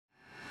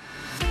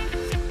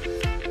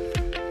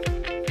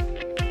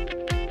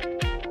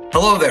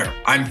Hello there,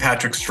 I'm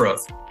Patrick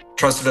Stroth,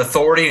 trusted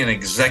authority in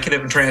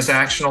executive and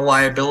transactional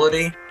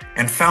liability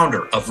and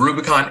founder of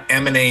Rubicon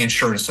M&A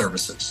Insurance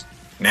Services,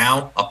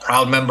 now a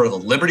proud member of the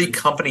Liberty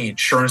Company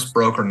Insurance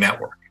Broker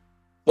Network.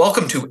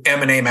 Welcome to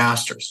M&A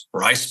Masters,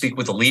 where I speak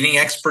with the leading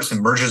experts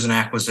in mergers and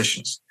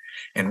acquisitions.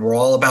 And we're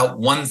all about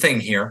one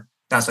thing here,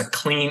 that's a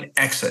clean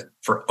exit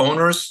for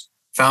owners,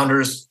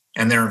 founders,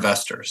 and their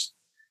investors.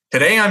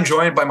 Today, I'm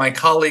joined by my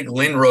colleague,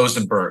 Lynne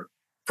Rosenberg,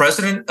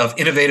 President of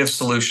Innovative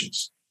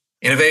Solutions.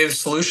 Innovative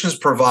Solutions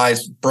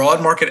provides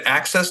broad market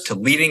access to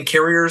leading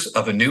carriers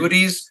of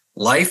annuities,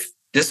 life,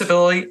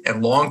 disability,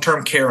 and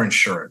long-term care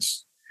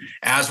insurance.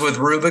 As with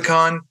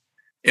Rubicon,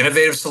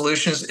 Innovative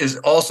Solutions is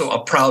also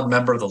a proud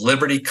member of the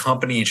Liberty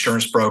Company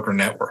Insurance Broker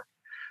Network.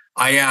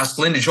 I asked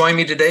Lynne to join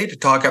me today to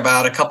talk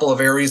about a couple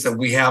of areas that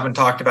we haven't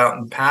talked about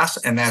in the past,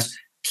 and that's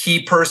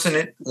key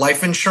person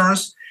life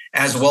insurance,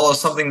 as well as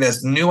something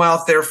that's new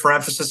out there for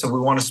emphasis that we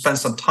want to spend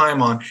some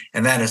time on,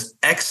 and that is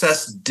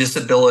excess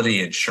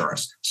disability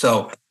insurance.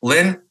 So,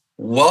 Lynne,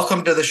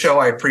 welcome to the show.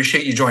 I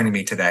appreciate you joining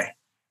me today.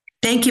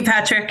 Thank you,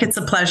 Patrick. It's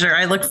a pleasure.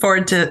 I look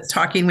forward to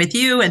talking with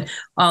you and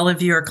all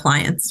of your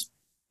clients.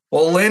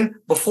 Well, Lynne,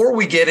 before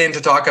we get in to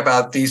talk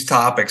about these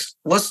topics,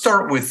 let's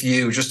start with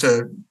you just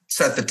to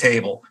set the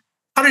table.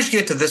 How did you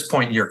get to this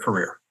point in your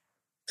career?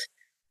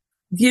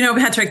 You know,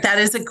 Patrick, that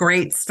is a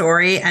great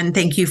story, and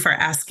thank you for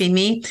asking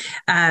me.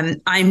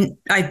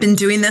 I've been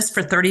doing this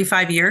for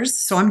 35 years,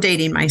 so I'm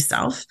dating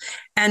myself.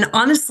 And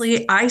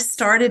honestly, I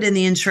started in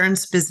the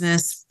insurance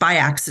business by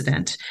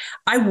accident.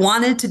 I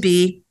wanted to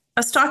be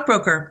a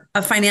stockbroker,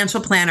 a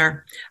financial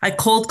planner. I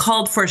cold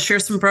called for a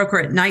Shearson broker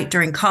at night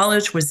during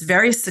college, was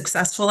very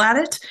successful at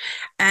it.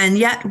 And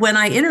yet when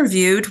I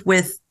interviewed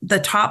with the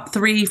top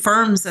three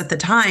firms at the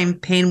time,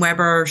 Payne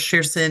Weber,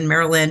 Shearson,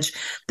 Merrill Lynch,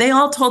 they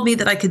all told me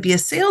that I could be a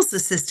sales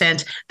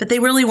assistant, but they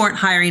really weren't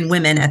hiring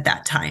women at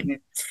that time.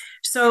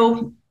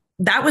 So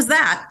that was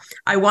that.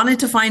 I wanted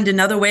to find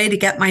another way to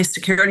get my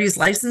securities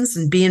license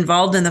and be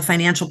involved in the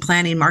financial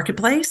planning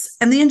marketplace.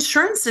 And the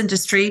insurance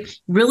industry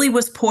really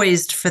was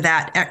poised for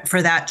that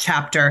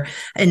chapter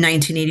in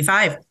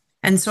 1985.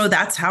 And so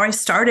that's how I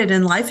started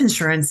in life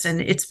insurance.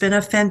 And it's been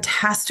a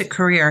fantastic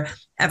career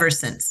ever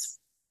since.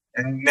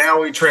 And now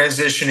we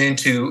transition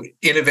into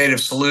innovative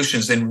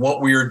solutions and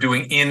what we are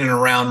doing in and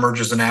around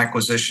mergers and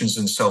acquisitions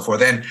and so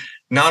forth. And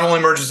not only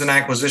mergers and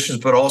acquisitions,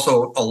 but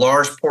also a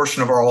large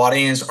portion of our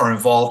audience are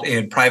involved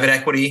in private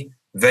equity,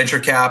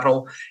 venture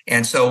capital.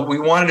 And so we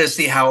wanted to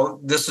see how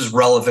this is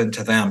relevant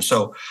to them.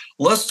 So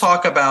let's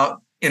talk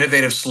about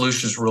innovative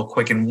solutions real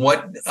quick and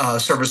what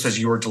services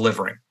you are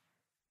delivering.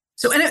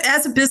 So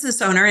as a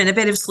business owner,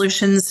 Innovative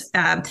Solutions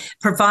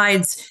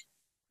provides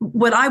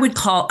what I would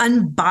call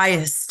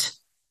unbiased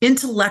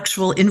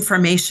intellectual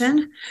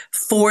information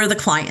for the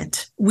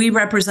client. We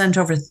represent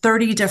over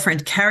 30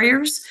 different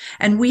carriers,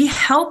 and we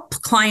help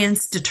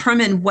clients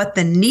determine what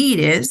the need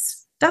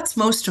is. That's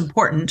most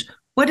important.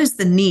 What is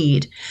the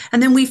need?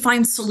 And then we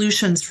find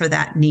solutions for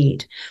that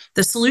need.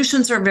 The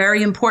solutions are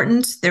very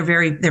important. They're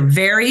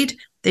varied.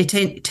 They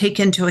take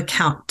into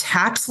account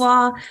tax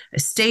law,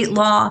 estate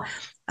law,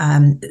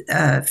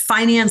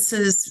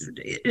 finances,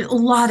 a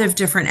lot of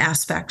different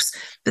aspects.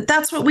 But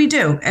that's what we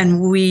do. And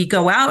we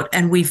go out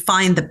and we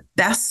find the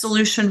best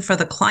solution for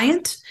the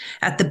client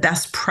at the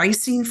best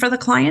pricing for the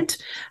client.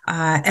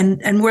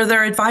 And we're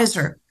their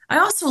advisor. I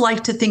also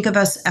like to think of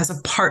us as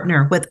a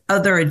partner with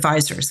other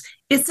advisors.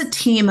 It's a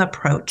team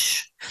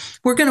approach.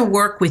 We're going to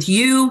work with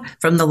you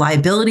from the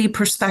liability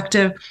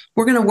perspective.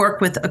 We're going to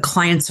work with a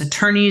client's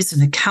attorneys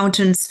and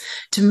accountants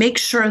to make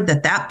sure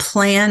that that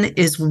plan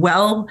is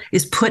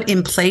put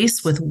in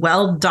place with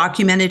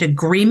well-documented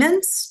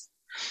agreements.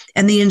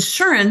 And the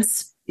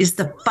insurance is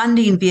the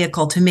funding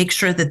vehicle to make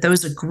sure that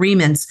those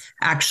agreements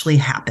actually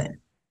happen.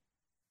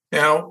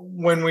 Now,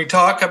 when we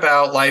talk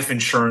about life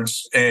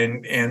insurance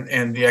and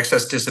the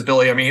excess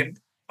disability, I mean,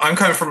 I'm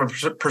coming from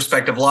a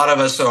perspective, a lot of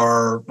us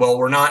are, well,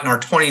 we're not in our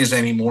 20s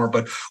anymore,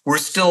 but we're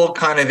still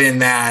kind of in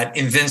that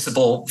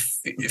invincible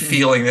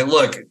feeling that,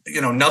 look,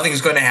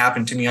 nothing's going to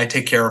happen to me. I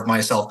take care of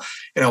myself.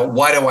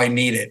 Why do I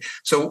need it?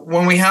 So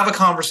when we have a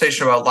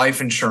conversation about life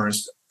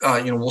insurance,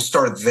 we'll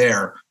start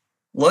there.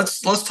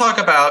 Let's talk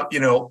about,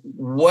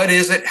 what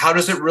is it? How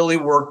does it really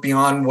work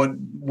beyond what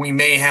we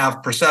may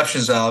have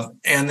perceptions of?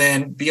 And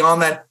then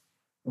beyond that,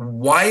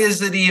 why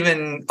is it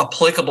even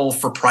applicable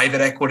for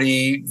private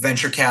equity,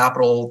 venture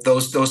capital,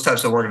 those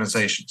types of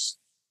organizations?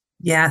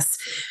 Yes.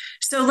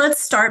 So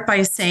let's start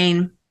by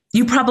saying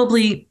you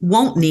probably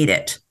won't need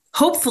it.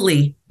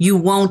 Hopefully you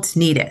won't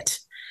need it.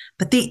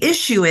 But the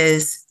issue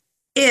is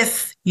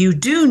if you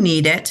do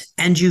need it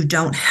and you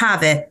don't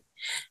have it,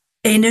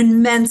 an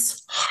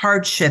immense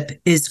hardship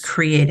is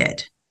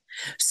created.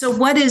 So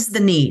what is the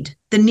need?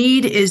 The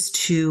need is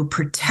to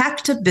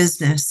protect a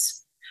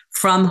business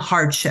from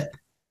hardship,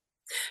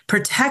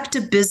 protect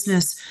a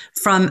business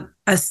from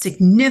a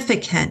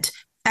significant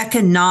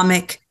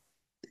economic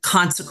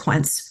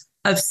consequence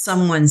of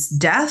someone's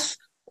death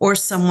or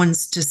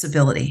someone's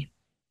disability.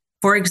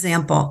 For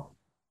example,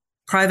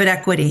 private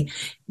equity.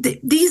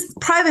 These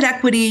private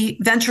equity,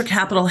 venture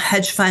capital,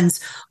 hedge funds,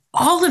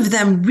 all of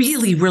them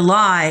really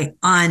rely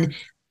on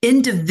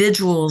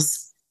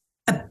individuals'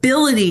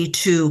 ability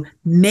to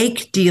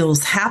make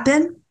deals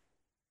happen,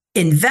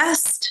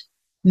 invest,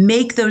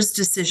 make those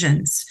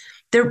decisions.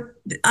 They're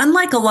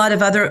unlike a lot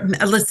of other,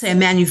 let's say a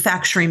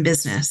manufacturing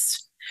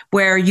business,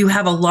 where you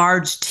have a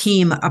large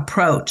team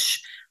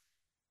approach.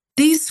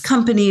 These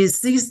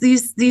companies, these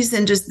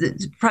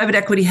private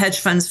equity, hedge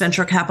funds,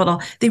 venture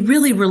capital, they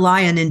really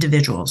rely on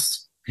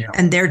individuals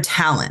and their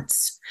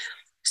talents.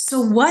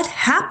 So what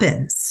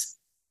happens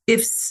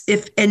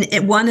if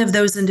one of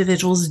those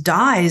individuals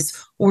dies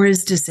or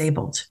is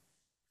disabled?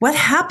 What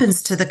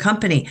happens to the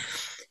company?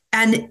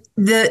 And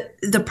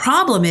the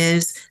problem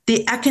is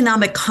the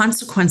economic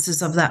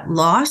consequences of that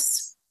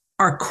loss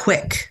are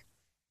quick.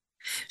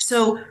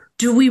 So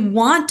do we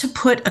want to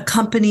put a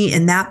company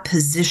in that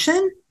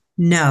position?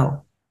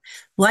 No.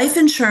 Life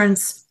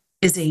insurance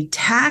is a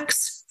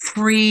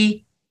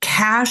tax-free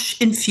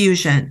cash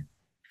infusion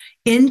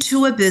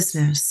into a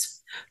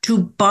business to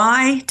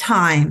buy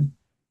time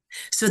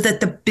so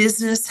that the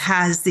business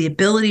has the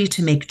ability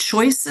to make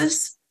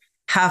choices,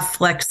 have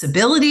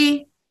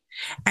flexibility,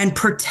 and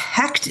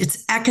protect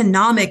its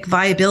economic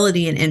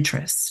viability and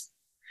interests.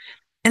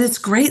 And it's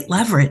great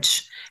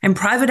leverage. And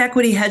private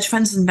equity, hedge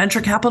funds, and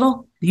venture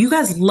capital, you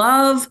guys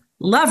love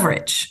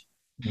leverage.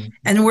 Mm-hmm.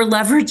 And we're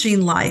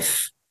leveraging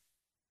life.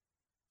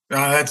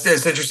 That's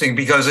interesting,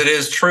 because it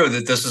is true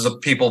that this is a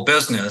people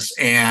business.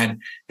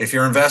 And if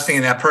you're investing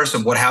in that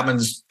person, what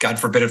happens, God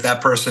forbid, if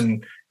that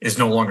person is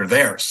no longer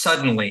there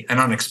suddenly and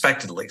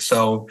unexpectedly?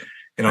 So,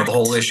 right. The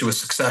whole issue with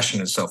succession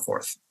and so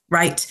forth.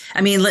 Right.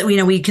 I mean,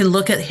 we can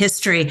look at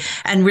history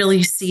and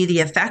really see the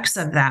effects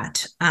of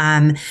that.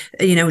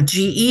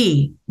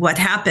 GE, what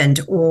happened,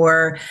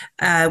 or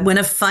when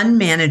a fund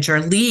manager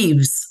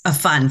leaves a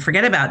fund,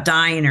 forget about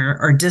dying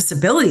or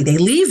disability, they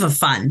leave a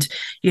fund,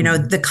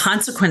 the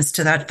consequence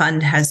to that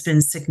fund has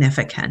been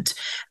significant.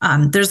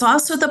 There's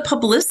also the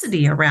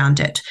publicity around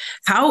it.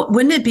 How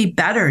wouldn't it be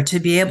better to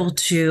be able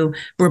to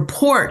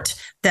report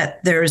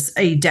that there's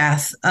a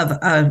death of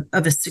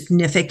a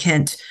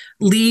significant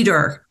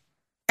leader,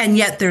 and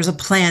yet there's a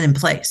plan in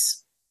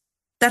place?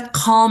 That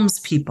calms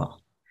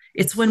people.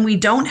 It's when we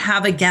don't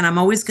have, again, I'm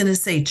always going to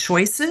say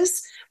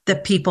choices,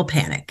 that people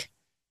panic.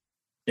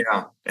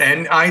 Yeah.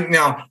 And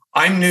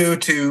I'm new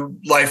to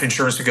life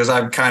insurance because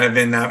I'm kind of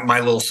in my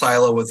little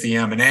silo with the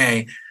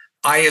M&A.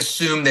 I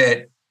assume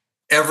that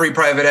every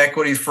private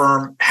equity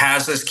firm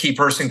has this key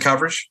person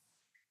coverage.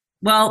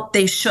 Well,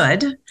 they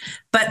should,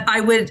 but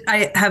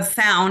I have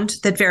found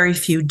that very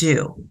few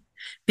do.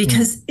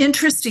 Because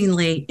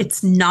interestingly,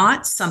 it's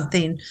not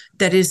something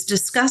that is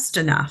discussed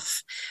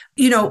enough.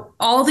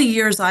 All the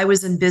years I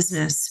was in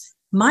business,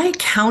 my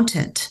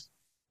accountant,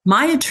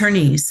 my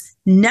attorneys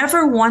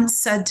never once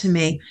said to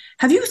me,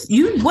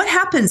 what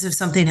happens if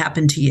something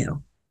happened to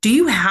you? Do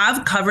you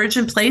have coverage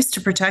in place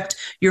to protect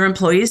your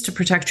employees, to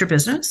protect your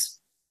business?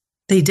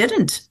 They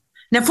didn't.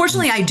 Now,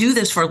 fortunately, I do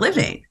this for a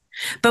living,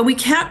 but we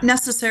can't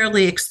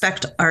necessarily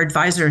expect our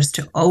advisors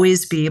to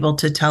always be able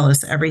to tell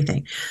us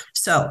everything.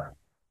 So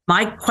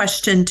my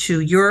question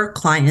to your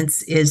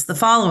clients is the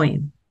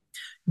following.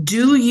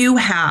 Do you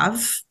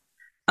have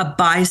a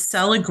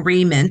buy-sell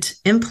agreement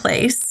in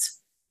place?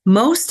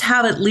 Most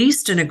have at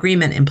least an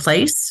agreement in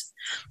place,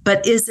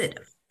 but is it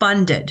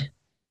funded?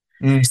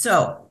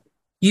 So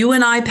you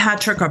and I,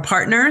 Patrick, are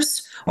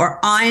partners, or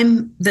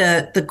I'm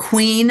the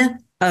queen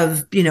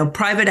of,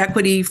 private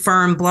equity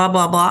firm, blah,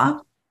 blah,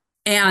 blah.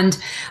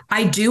 And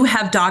I do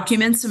have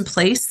documents in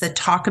place that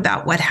talk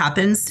about what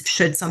happens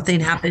should something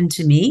happen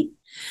to me.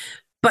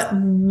 But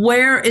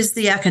where is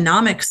the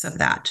economics of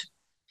that?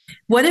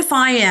 What if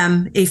I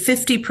am a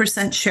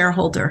 50%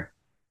 shareholder?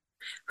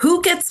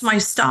 Who gets my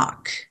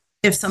stock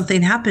if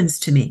something happens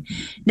to me?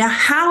 Now,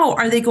 how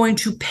are they going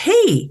to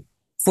pay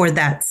for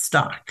that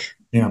stock?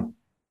 Yeah.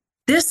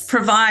 This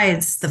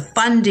provides the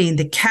funding,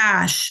 the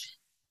cash,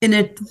 in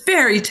a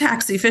very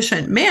tax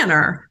efficient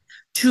manner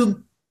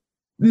to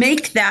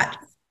make that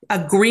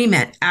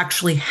agreement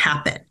actually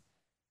happen.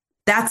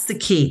 That's the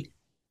key.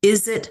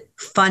 Is it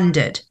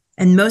funded?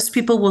 And most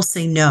people will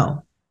say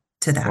no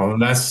to that. Well,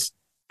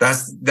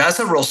 that's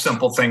a real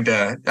simple thing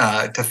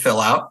to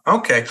fill out.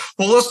 Okay.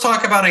 Well, let's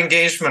talk about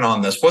engagement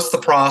on this. What's the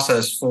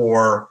process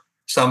for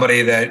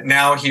somebody that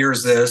now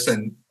hears this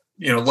and,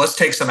 let's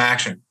take some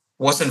action?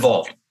 What's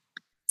involved?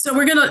 So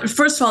we're going to,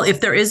 first of all,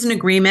 if there is an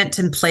agreement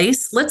in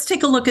place, let's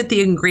take a look at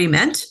the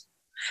agreement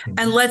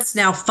and let's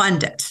now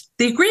fund it.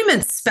 The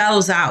agreement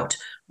spells out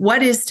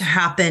what is to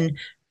happen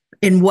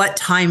in what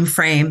time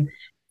frame,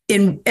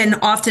 and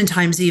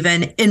oftentimes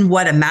even in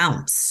what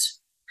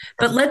amounts.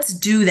 But let's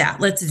do that.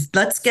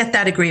 Let's get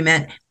that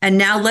agreement. And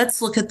now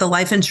let's look at the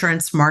life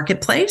insurance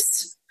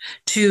marketplace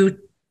to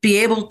be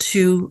able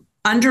to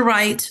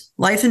underwrite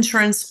life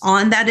insurance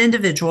on that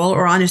individual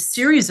or on a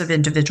series of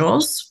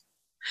individuals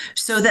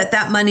so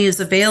that money is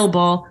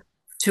available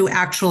to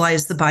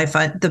actualize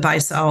the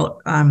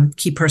buy-sell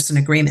key person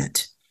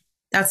agreement.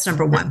 That's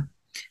number one.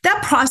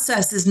 That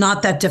process is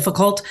not that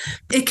difficult.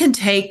 It can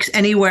take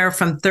anywhere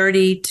from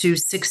 30 to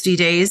 60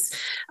 days.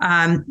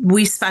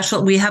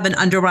 We have an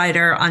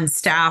underwriter on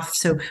staff,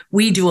 so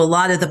we do a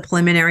lot of the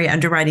preliminary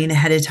underwriting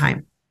ahead of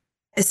time.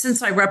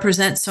 Since I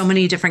represent so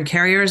many different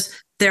carriers,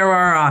 there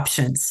are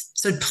options.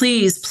 So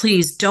please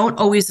don't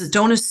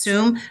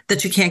assume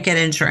that you can't get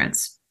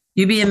insurance.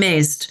 You'd be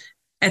amazed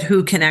at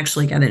who can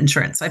actually get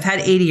insurance. I've had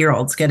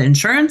 80-year-olds get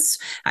insurance.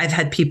 I've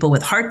had people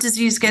with heart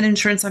disease get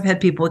insurance. I've had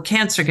people with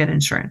cancer get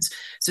insurance.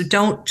 So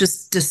don't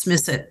just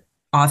dismiss it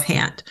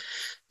offhand.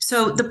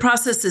 So the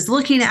process is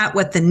looking at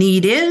what the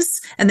need is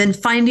and then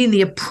finding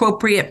the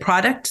appropriate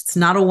product. It's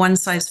not a one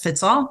size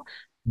fits all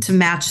to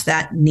match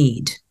that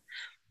need.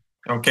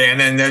 Okay, and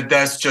then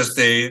that's just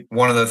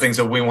one of the things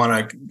that we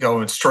want to go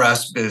and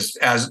stress is,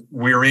 as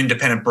we're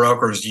independent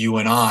brokers, you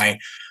and I,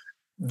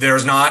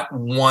 there's not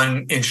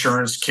one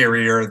insurance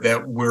carrier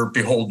that we're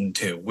beholden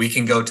to. We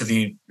can go to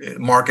the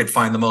market,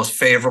 find the most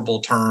favorable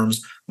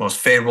terms, most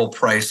favorable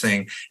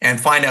pricing, and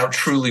find out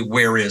truly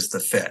where is the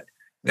fit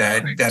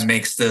that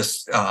makes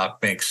this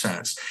make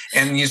sense.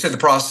 And you said the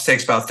process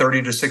takes about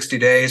 30 to 60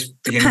 days.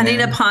 Depending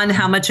upon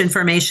how much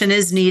information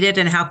is needed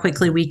and how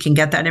quickly we can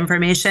get that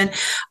information.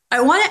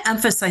 I want to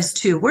emphasize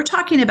too, we're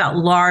talking about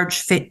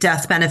large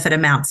death benefit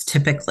amounts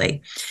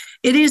typically.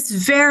 It is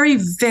very,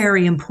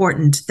 very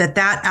important that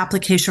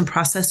application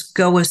process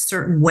go a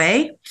certain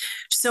way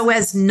so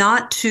as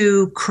not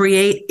to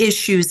create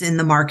issues in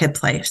the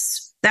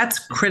marketplace. That's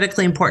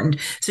critically important.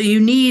 So you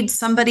need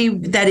somebody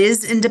that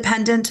is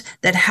independent,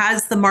 that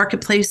has the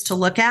marketplace to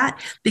look at,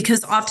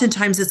 because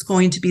oftentimes it's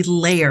going to be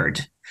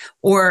layered,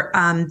 or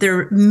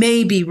there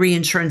may be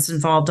reinsurance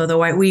involved,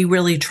 although we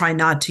really try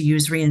not to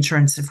use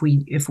reinsurance if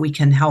we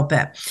can help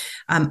it.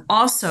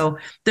 Also,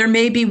 there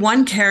may be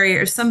one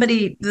carrier,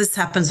 this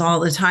happens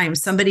all the time,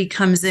 somebody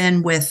comes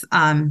in with,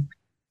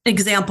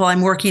 example,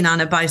 I'm working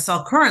on a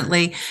buy-sell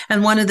currently,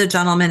 and one of the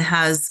gentlemen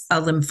has a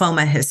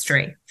lymphoma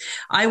history.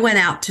 I went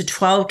out to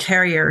 12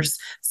 carriers.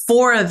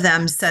 4 of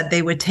them said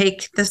they would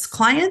take this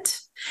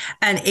client,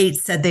 and 8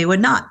 said they would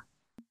not.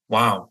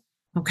 Wow.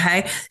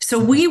 Okay. So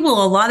we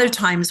will, a lot of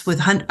times with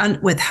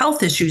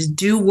health issues,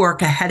 do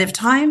work ahead of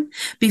time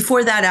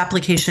before that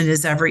application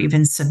is ever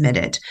even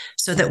submitted,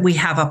 so that we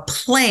have a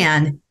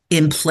plan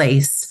in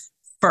place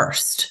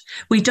first.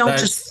 We don't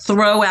just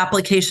throw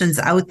applications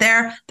out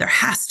there. There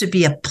has to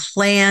be a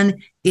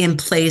plan in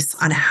place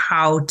on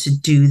how to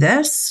do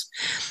this.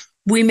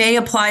 We may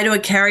apply to a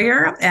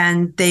carrier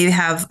and they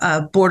have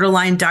a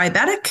borderline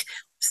diabetic.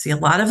 See a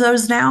lot of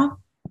those now.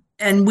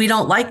 And we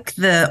don't like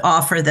the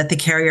offer that the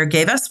carrier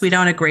gave us. We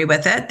don't agree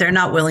with it. They're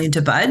not willing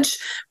to budge.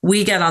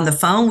 We get on the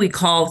phone. We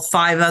call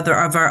 5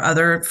 of our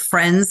other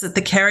friends at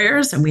the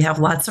carriers, and we have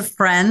lots of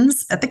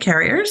friends at the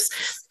carriers.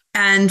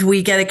 And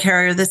we get a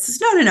carrier that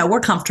says, no, we're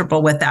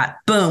comfortable with that.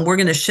 Boom, we're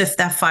going to shift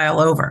that file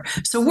over.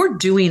 So we're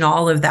doing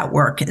all of that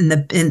work in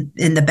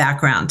the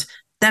background.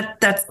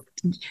 That's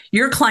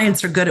your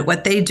clients are good at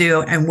what they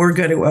do, and we're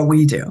good at what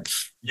we do.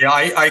 Yeah,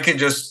 I can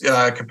just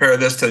compare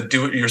this to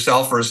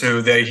do-it-yourselfers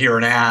who they hear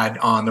an ad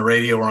on the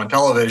radio or on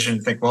television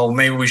and think, well,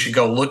 maybe we should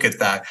go look at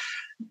that.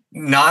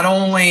 Not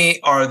only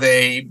are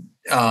they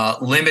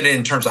limited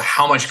in terms of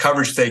how much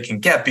coverage they can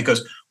get,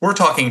 because we're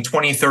talking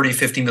 $20, $30,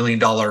 $50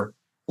 million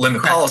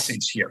limit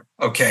policies here.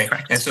 Okay.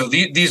 Correct. And so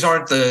these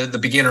aren't the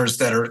beginners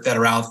that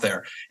are out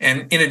there.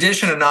 And in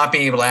addition to not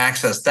being able to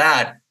access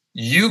that,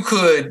 you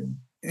could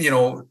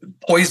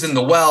poison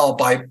the well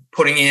by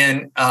putting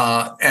in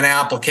an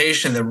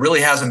application that really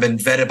hasn't been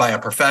vetted by a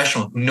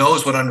professional who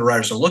knows what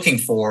underwriters are looking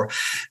for,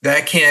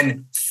 that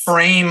can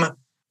frame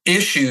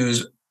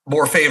issues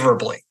more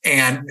favorably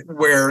and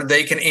where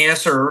they can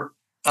answer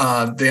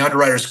the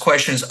underwriter's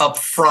questions up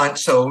front.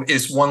 So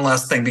it's one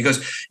less thing,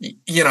 because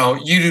you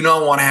do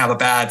not want to have a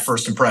bad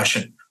first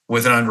impression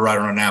with an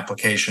underwriter on an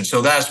application.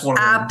 So that's one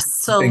of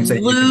the things that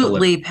you can deliver.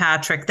 Absolutely,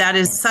 Patrick. That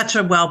is such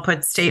a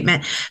well-put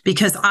statement,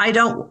 because I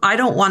don't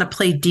want to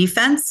play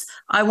defense.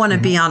 I want to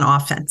be on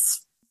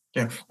offense.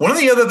 Yeah. One of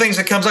the other things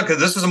that comes up, because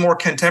this is a more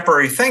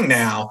contemporary thing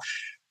now,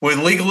 with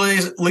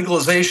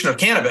legalization of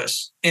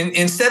cannabis,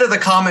 instead of the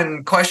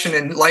common question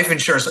in life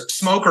insurance,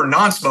 smoker,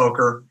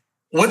 non-smoker,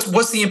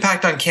 what's the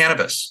impact on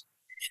cannabis?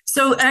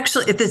 So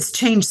actually, it's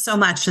changed so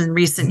much in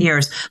recent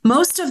years.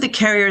 Most of the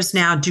carriers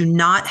now do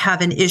not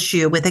have an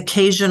issue with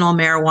occasional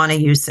marijuana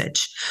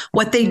usage.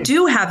 What they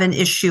do have an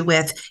issue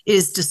with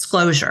is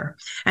disclosure.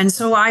 And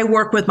so I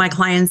work with my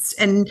clients,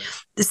 and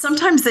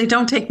sometimes they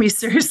don't take me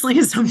seriously,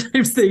 and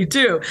sometimes they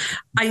do.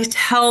 I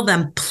tell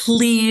them,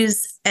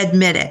 please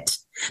admit it.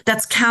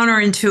 That's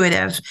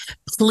counterintuitive.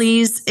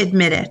 Please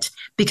admit it,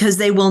 because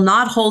they will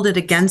not hold it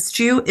against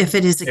you if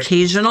it is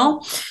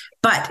occasional.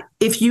 But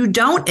if you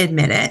don't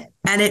admit it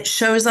and it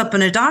shows up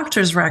in a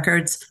doctor's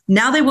records,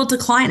 now they will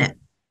decline it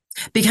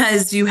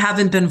because you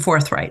haven't been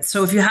forthright.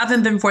 So if you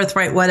haven't been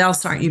forthright, what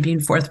else aren't you being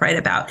forthright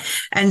about?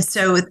 And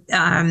so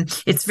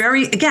it's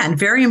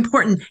very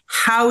important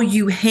how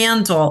you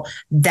handle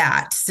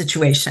that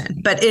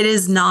situation, but it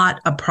is not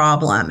a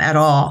problem at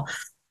all.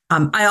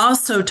 I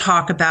also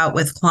talk about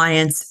with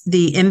clients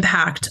the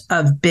impact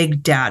of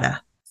big data.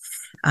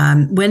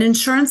 When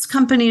insurance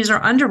companies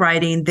are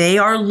underwriting, they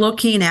are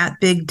looking at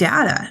big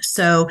data.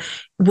 So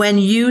when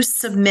you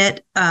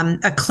submit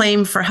a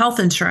claim for health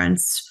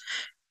insurance,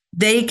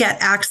 they get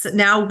access.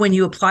 Now, when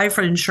you apply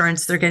for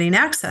insurance, they're getting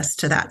access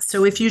to that.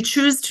 So if you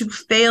choose to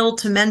fail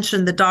to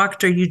mention the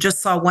doctor you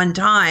just saw one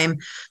time,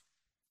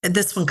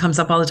 this one comes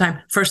up all the time,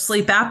 for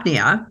sleep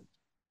apnea,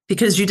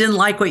 because you didn't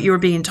like what you were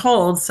being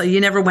told, so you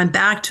never went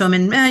back to them,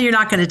 and you're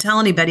not going to tell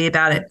anybody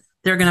about it.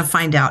 They're going to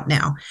find out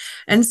now.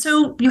 And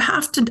so you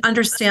have to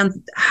understand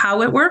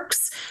how it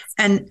works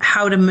and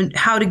how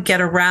to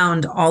get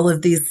around all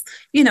of these,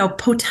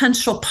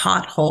 potential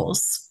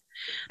potholes.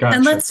 Gotcha.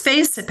 And let's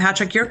face it,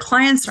 Patrick, your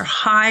clients are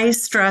high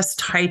stress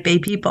type A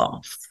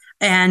people,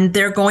 and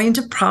they're going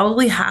to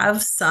probably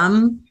have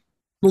some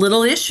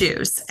little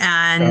issues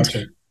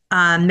and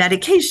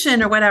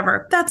medication or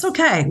whatever. That's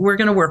okay. We're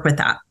going to work with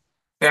that.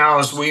 Now,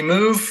 as we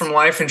move from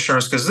life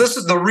insurance, because this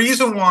is the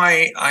reason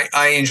why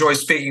I enjoy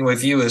speaking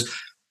with you, is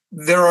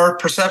there are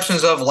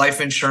perceptions of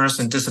life insurance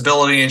and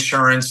disability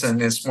insurance,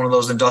 and it's one of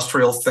those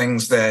industrial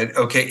things that,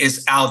 okay,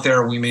 it's out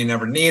there. We may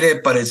never need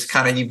it, but it's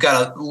kind of, you've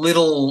got a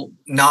little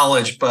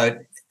knowledge, but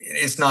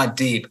it's not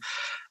deep.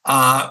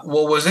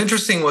 What was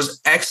interesting was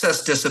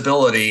excess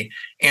disability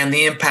and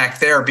the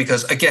impact there,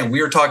 because again,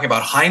 we were talking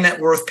about high net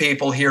worth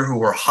people here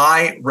who are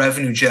high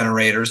revenue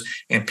generators,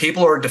 and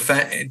people are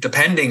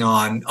depending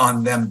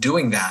on them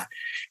doing that.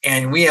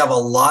 And we have a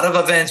lot of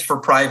events for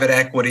private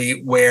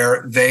equity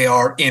where they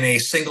are in a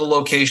single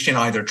location,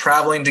 either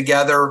traveling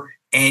together,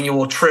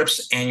 annual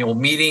trips, annual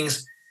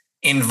meetings,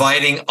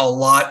 inviting a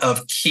lot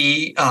of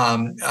key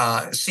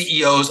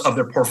CEOs of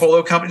their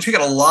portfolio companies. We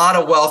got a lot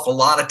of wealth, a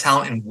lot of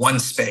talent in one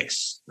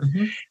space.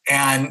 Mm-hmm.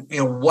 And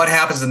what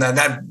happens in that?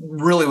 That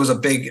really was a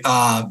big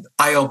eye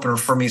opener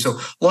for me. So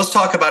let's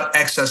talk about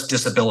excess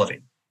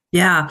disability.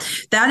 Yeah,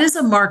 that is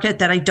a market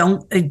that I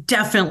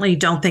definitely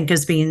don't think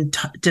is being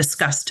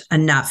discussed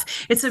enough.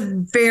 It's a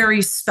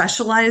very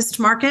specialized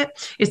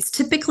market. It's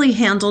typically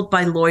handled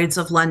by Lloyd's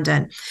of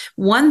London.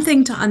 One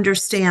thing to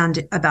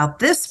understand about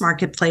this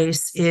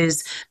marketplace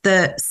is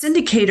the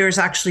syndicators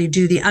actually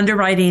do the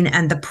underwriting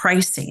and the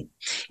pricing.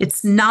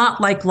 It's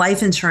not like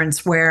life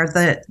insurance where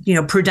the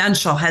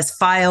Prudential has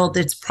filed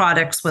its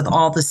products with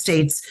all the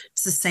states.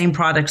 It's the same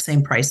product,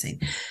 same pricing.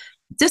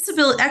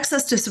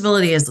 Excess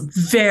disability is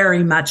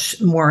very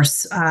much more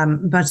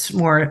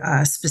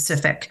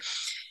specific.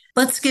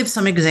 Let's give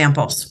some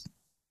examples.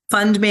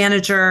 Fund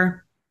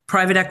manager,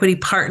 private equity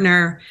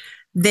partner,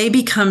 they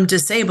become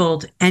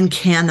disabled and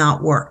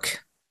cannot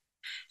work.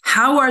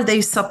 How are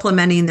they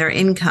supplementing their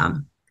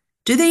income?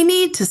 Do they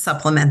need to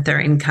supplement their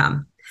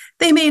income?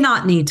 They may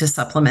not need to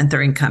supplement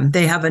their income.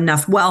 They have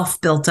enough wealth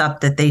built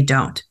up that they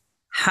don't.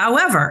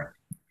 However,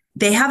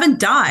 they haven't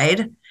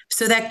died,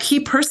 so that key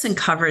person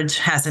coverage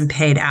hasn't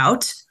paid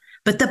out,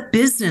 but the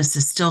business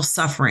is still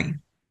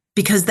suffering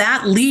because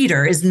that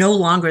leader is no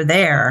longer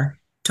there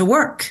to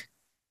work.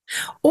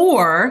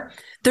 Or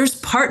there's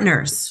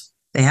partners.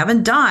 They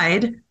haven't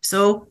died,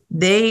 so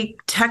they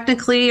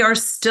technically are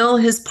still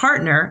his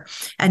partner,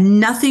 and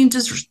nothing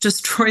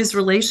destroys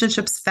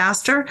relationships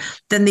faster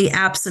than the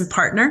absent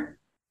partner.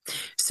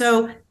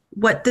 So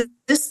what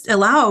this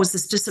allows,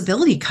 this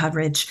disability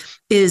coverage,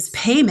 is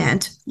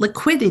payment,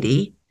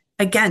 liquidity,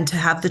 again, to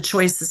have the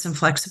choices and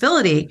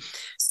flexibility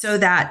so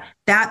that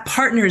that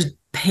partner is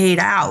paid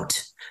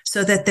out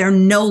so that they're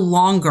no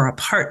longer a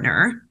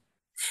partner.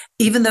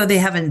 Even though they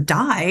haven't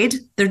died,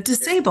 they're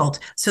disabled.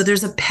 So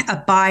there's a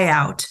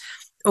buyout,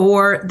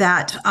 or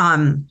that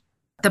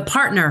the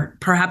partner,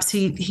 perhaps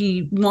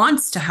he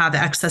wants to have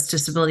excess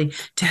disability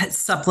to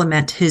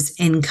supplement his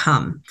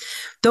income.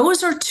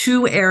 Those are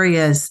two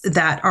areas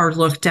that are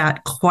looked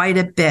at quite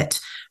a bit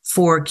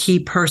for key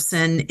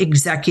person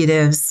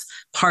executives,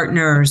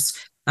 partners,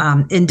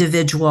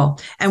 individual,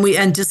 and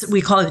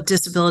we call it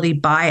disability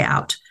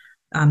buyout.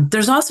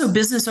 There's also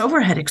business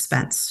overhead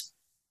expense.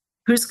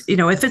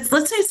 If it's,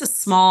 let's say it's a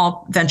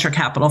small venture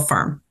capital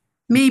firm,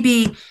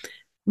 maybe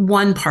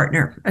one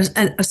partner,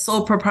 a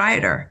sole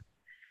proprietor.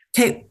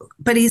 Okay,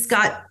 but he's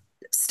got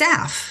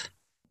staff.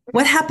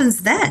 What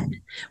happens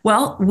then?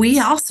 Well, we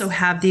also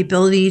have the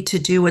ability to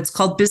do what's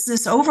called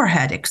business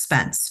overhead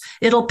expense.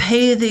 It'll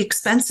pay the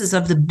expenses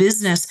of the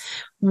business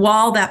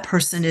while that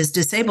person is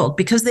disabled,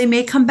 because they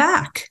may come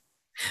back.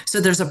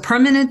 So there's a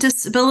permanent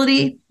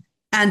disability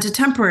and a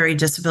temporary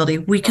disability.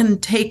 We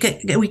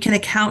can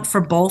account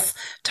for both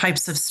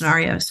types of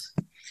scenarios.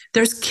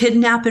 There's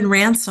kidnap and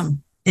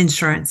ransom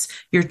insurance.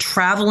 You're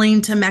traveling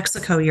to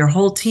Mexico, your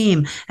whole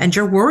team, and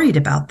you're worried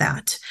about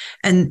that.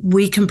 And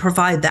we can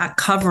provide that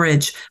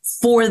coverage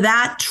for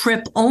that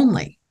trip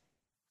only.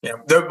 Yeah,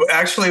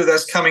 actually,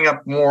 that's coming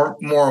up more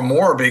and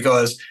more,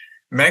 because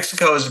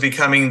Mexico is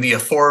becoming the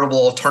affordable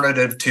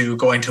alternative to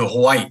going to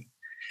Hawaii.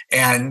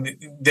 And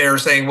they're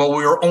saying, well,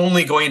 we were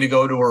only going to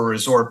go to a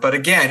resort. But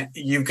again,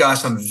 you've got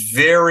some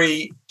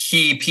very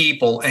key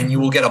people, and you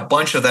will get a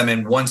bunch of them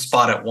in one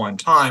spot at one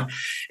time.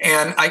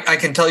 And I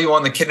can tell you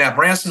on the kidnap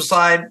ransom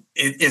side,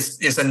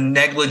 it's a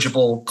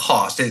negligible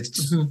cost.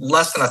 It's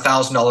less than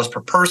 $1,000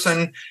 per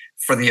person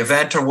for the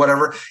event or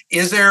whatever.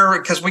 Is there,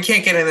 because we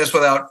can't get in this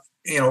without,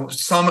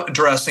 some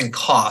addressing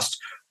cost.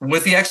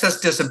 With the excess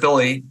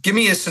disability, give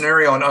me a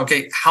scenario on,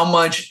 okay, how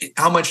much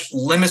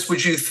limits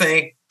would you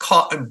think,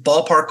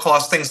 ballpark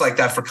cost, things like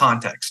that for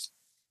context?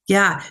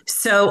 Yeah.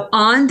 So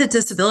on the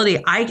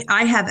disability,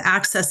 I have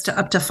access to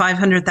up to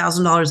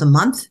 $500,000 a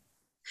month.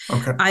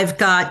 Okay. I've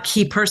got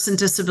key person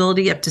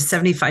disability up to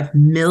 $75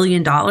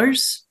 million.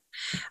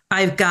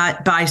 I've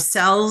got buy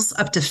sells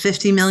up to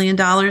 $50 million.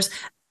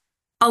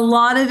 A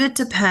lot of it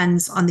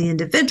depends on the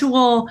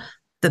individual,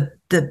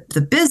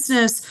 the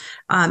business,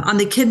 on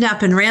the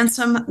kidnap and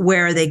ransom.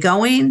 Where are they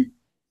going?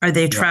 Are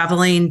they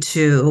traveling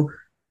to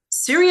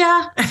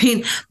Syria? I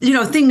mean,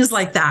 things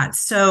like that.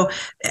 So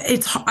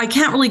I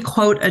can't really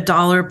quote a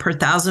dollar per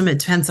thousand. It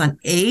depends on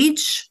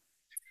age,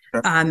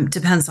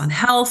 depends on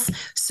health.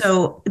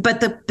 So, but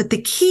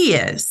the key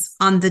is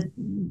on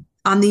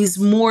these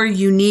more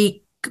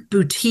unique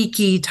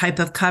boutique type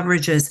of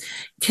coverages,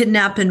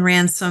 kidnap and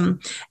ransom,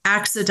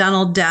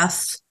 accidental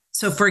death.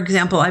 So, for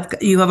example,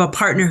 you have a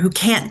partner who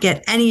can't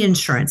get any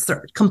insurance.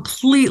 They're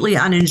completely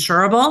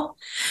uninsurable.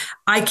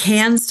 I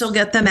can still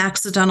get them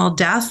accidental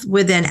death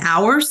within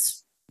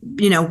hours,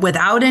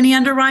 without any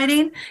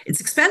underwriting. It's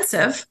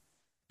expensive,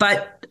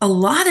 but a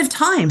lot of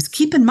times,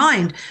 keep in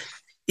mind,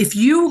 if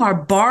you are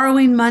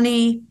borrowing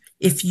money,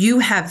 if you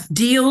have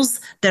deals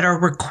that are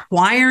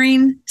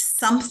requiring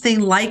something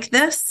like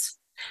this,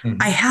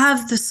 I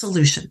have the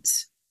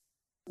solutions.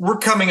 We're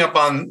coming up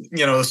on,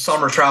 the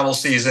summer travel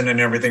season and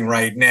everything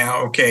right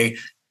now. Okay.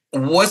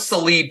 What's the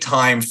lead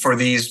time for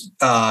these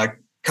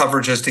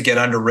coverages to get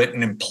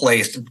underwritten and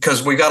placed?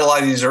 Because we got a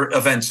lot of these are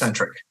event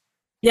centric.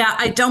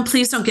 Yeah,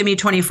 please don't give me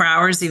 24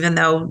 hours, even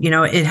though,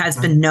 it has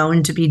been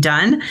known to be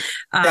done.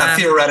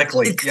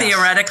 Theoretically. Yes.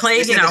 Theoretically,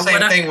 it's the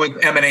same thing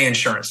with M&A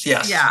insurance.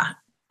 Yes. Yeah.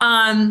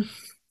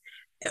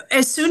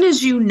 As soon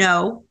as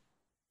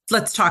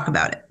let's talk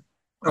about it.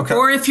 Okay.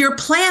 Or if you're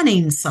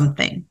planning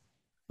something,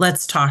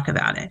 let's talk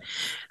about it.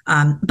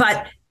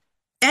 But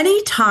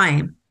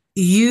anytime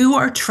you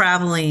are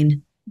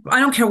traveling, I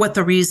don't care what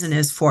the reason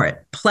is for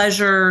it,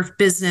 pleasure,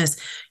 business,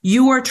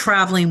 you are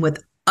traveling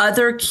with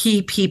other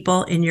key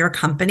people in your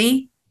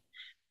company,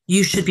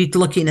 you should be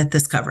looking at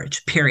this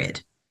coverage,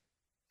 period.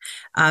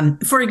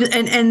 And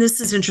this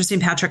is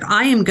interesting, Patrick.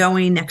 I am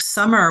going next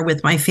summer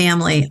with my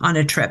family on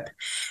a trip,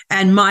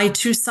 and my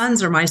two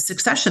sons are my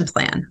succession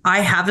plan. I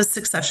have a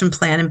succession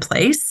plan in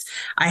place.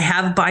 I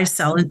have buy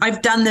sell, and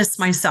I've done this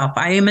myself.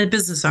 I am a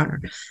business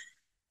owner,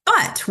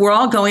 but we're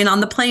all going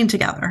on the plane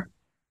together.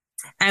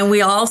 And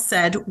we all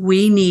said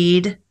we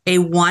need a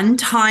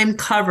one-time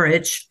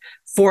coverage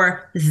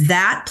for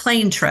that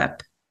plane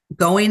trip,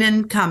 going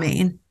and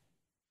coming,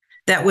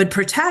 that would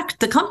protect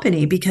the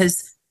company,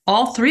 because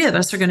all three of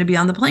us are going to be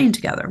on the plane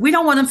together. We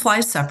don't want to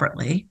fly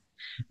separately.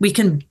 We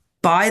can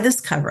buy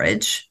this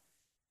coverage,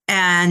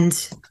 and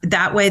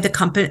that way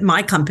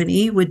my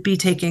company would be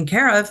taken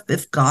care of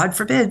if, God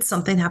forbid,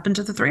 something happened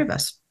to the three of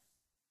us.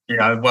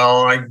 Yeah,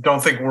 well, I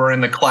don't think we're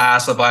in the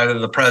class of either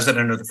the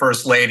president or the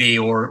first lady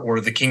or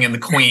the king and the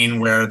queen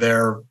where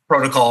their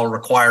protocol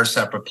requires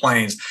separate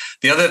planes.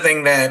 The other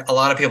thing that a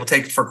lot of people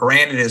take for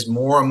granted is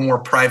more and more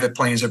private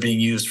planes are being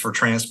used for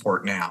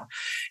transport now.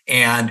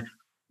 And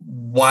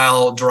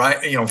while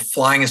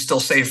flying is still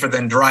safer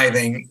than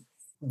driving,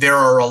 there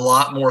are a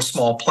lot more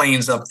small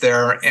planes up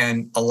there,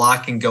 and a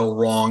lot can go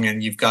wrong.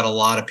 And you've got a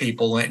lot of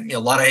people and a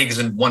lot of eggs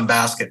in one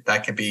basket.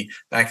 That could be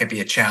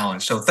a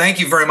challenge. So thank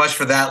you very much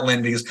for that,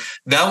 Lynne, because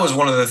that was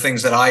one of the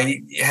things that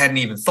I hadn't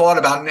even thought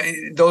about.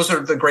 And those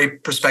are the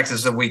great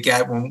perspectives that we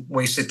get when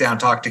we sit down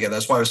and talk together.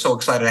 That's why I was so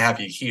excited to have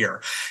you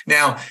here.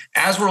 Now,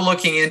 as we're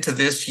looking into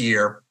this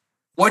year,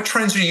 what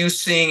trends are you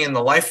seeing in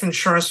the life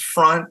insurance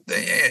front,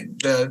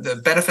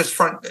 the benefits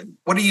front?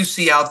 What do you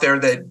see out there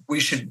that we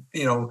should,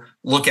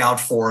 look out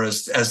for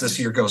as this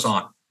year goes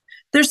on?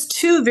 There's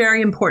two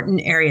very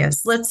important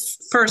areas.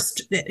 Let's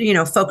first,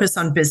 focus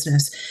on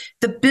business.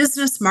 The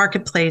business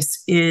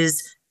marketplace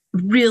is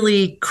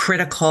really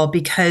critical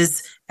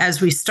because,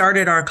 as we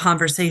started our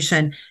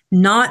conversation,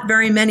 not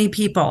very many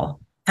people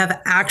have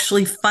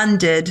actually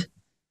funded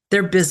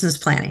their business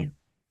planning.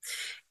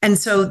 And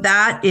so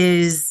that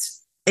is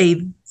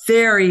a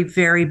very,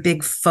 very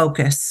big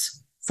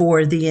focus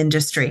for the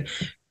industry.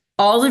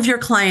 All of your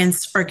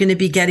clients are going to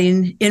be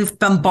getting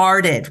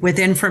bombarded with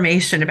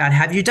information about,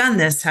 have you done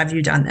this? Have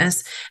you done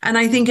this? And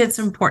I think it's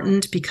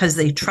important, because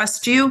they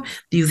trust you.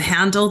 You've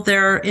handled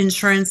their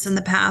insurance in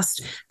the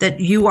past, that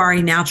you are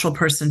a natural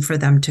person for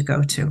them to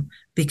go to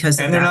because of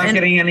that. And they're not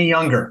getting any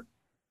younger.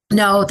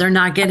 No, they're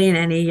not getting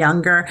any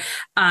younger.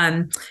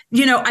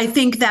 I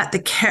think that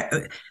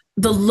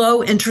the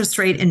low interest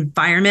rate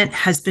environment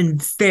has been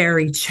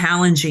very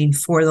challenging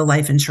for the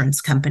life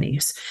insurance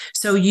companies.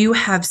 So you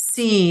have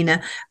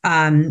seen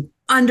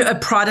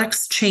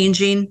products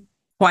changing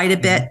quite a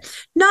bit,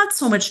 not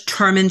so much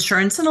term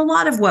insurance. And a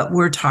lot of what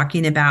we're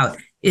talking about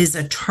is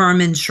a term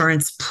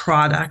insurance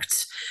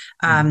product.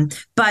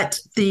 But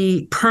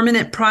the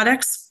permanent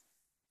products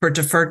for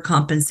deferred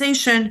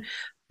compensation,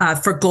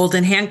 for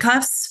golden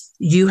handcuffs,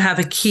 you have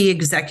a key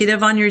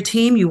executive on your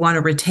team, you want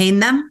to retain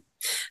them.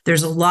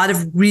 There's a lot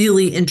of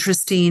really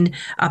interesting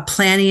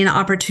planning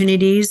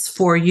opportunities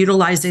for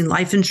utilizing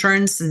life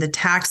insurance and the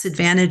tax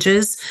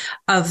advantages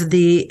of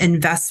the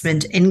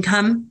investment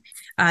income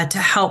to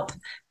help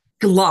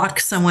lock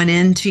someone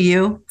into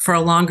you for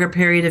a longer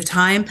period of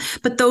time.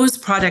 But those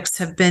products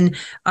have been,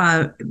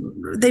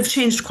 they've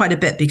changed quite a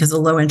bit because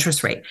of low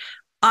interest rate.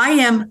 I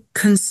am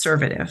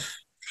conservative.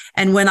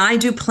 And when I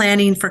do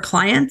planning for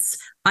clients,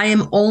 I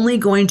am only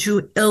going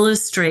to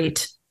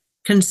illustrate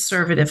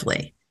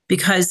conservatively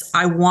because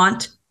I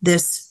want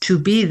this to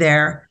be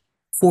there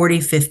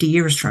 40, 50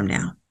 years from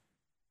now.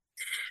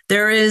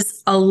 There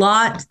is a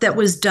lot that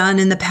was done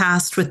in the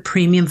past with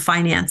premium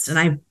finance,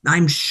 and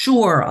I'm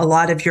sure a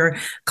lot of your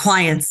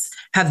clients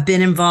have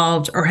been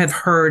involved or have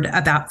heard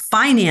about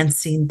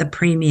financing the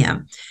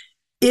premium.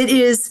 It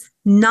is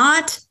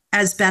not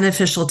as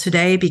beneficial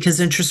today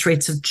because interest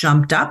rates have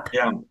jumped up.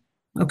 Yeah.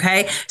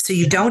 Okay, so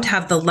you don't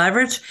have the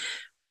leverage.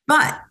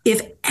 But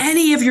if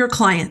any of your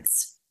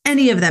clients,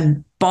 any of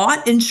them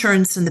bought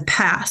insurance in the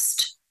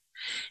past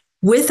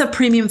with a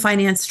premium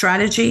finance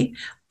strategy,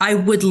 I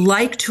would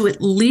like to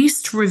at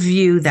least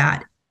review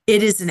that.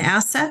 It is an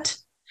asset,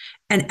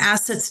 and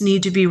assets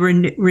need to be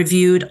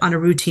reviewed on a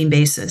routine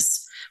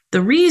basis.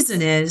 The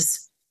reason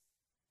is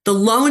the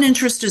loan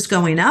interest is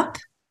going up,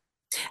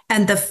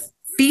 and the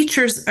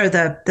features or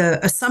the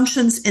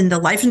assumptions in the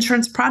life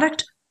insurance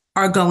product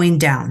are going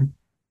down.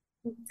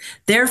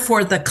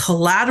 Therefore, the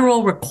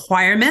collateral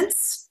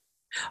requirements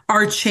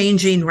are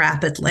changing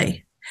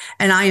rapidly.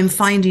 And I am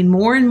finding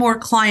more and more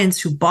clients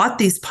who bought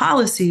these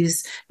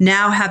policies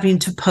now having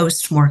to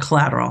post more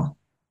collateral.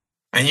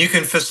 And you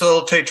can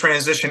facilitate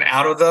transition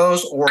out of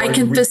those, or I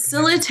can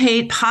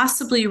facilitate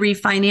possibly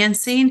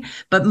refinancing,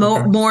 but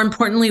more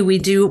importantly, we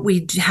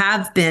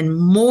have been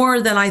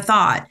more than I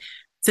thought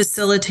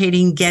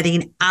facilitating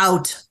getting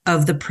out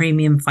of the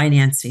premium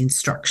financing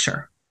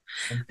structure.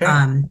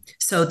 Okay.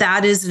 So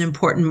that is an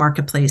important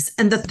marketplace.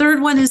 And the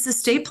third one is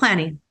estate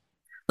planning.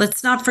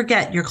 Let's not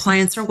forget your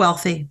clients are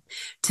wealthy.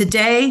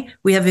 Today,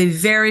 we have a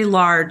very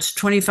large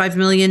 25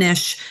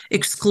 million-ish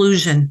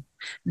exclusion.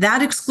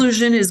 That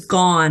exclusion is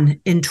gone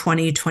in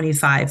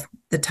 2025.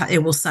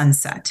 It will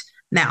sunset.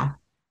 Now,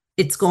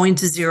 it's going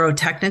to zero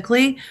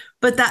technically,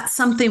 but that's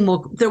something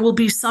there will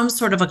be some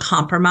sort of a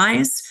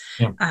compromise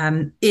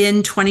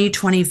in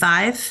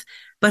 2025.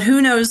 But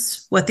who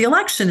knows what the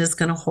election is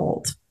going to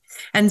hold.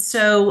 And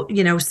so,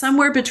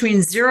 somewhere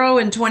between 0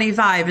 and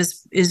 25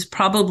 is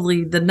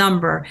probably the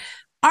number.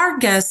 Our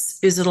guess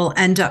is it'll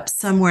end up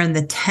somewhere in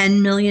the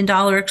 $10 million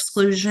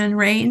exclusion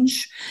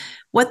range.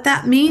 What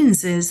that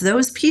means is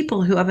those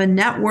people who have a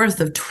net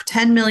worth of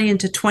 10 million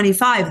to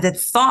 25 that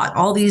thought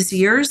all these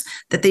years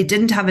that they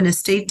didn't have an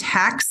estate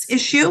tax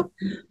issue,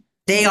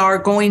 they are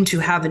going to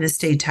have an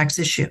estate tax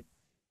issue.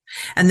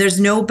 And there's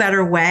no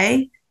better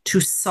way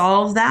to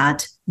solve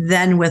that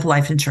than with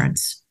life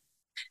insurance.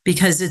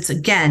 Because it's,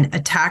 again,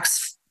 a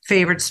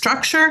tax-favored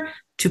structure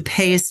to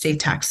pay estate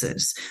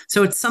taxes.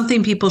 So it's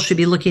something people should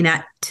be looking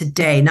at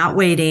today, not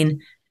waiting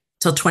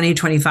till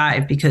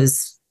 2025,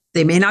 because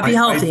they may not be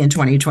healthy in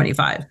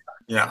 2025.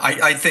 Yeah,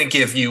 I think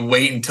if you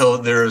wait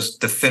until there's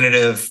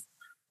definitive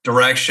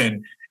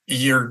direction,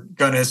 you're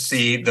going to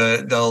see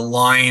the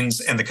lines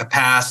and the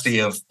capacity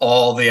of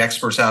all the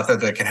experts out there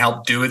that can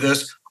help do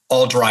this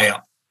all dry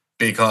up.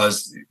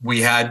 Because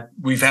we've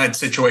had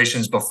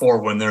situations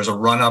before when there's a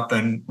run up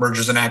in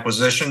mergers and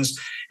acquisitions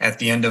at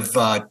the end of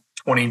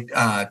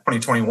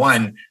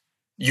 2021,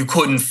 you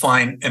couldn't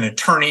find an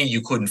attorney,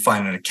 you couldn't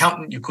find an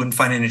accountant, you couldn't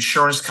find an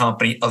insurance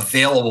company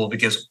available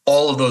because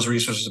all of those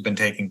resources have been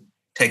taken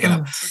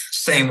up.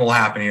 Same will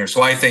happen here.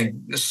 So I think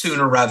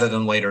sooner rather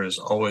than later is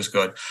always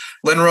good.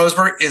 Lynne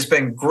Rosenberg, it's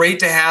been great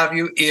to have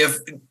you. If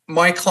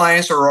my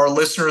clients or our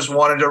listeners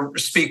wanted to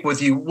speak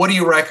with you, what do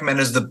you recommend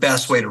is the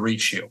best way to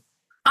reach you?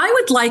 I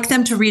would like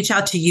them to reach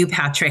out to you,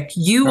 Patrick.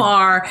 You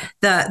are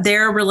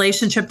their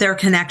relationship, their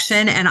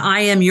connection, and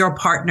I am your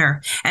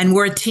partner, and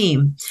we're a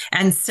team.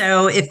 And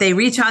so if they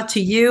reach out to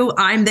you,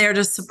 I'm there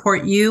to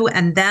support you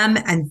and them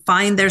and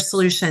find their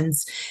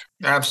solutions.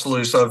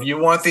 Absolutely. So if you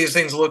want these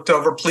things looked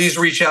over, please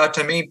reach out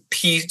to me,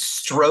 P.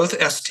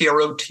 Stroth,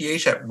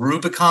 STROTH at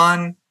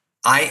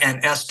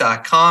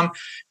RubiconINS.com.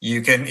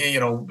 You can,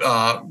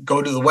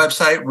 go to the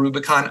website,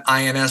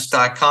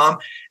 RubiconINS.com.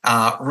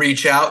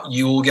 Reach out.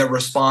 You will get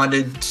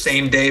responded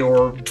same day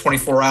or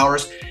 24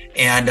 hours,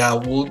 and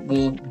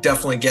we'll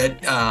definitely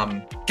get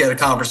a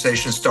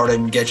conversation started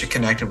and get you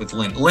connected with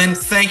Lynne. Lynne,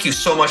 thank you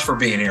so much for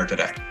being here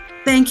today.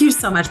 Thank you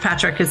so much,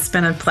 Patrick. It's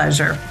been a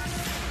pleasure.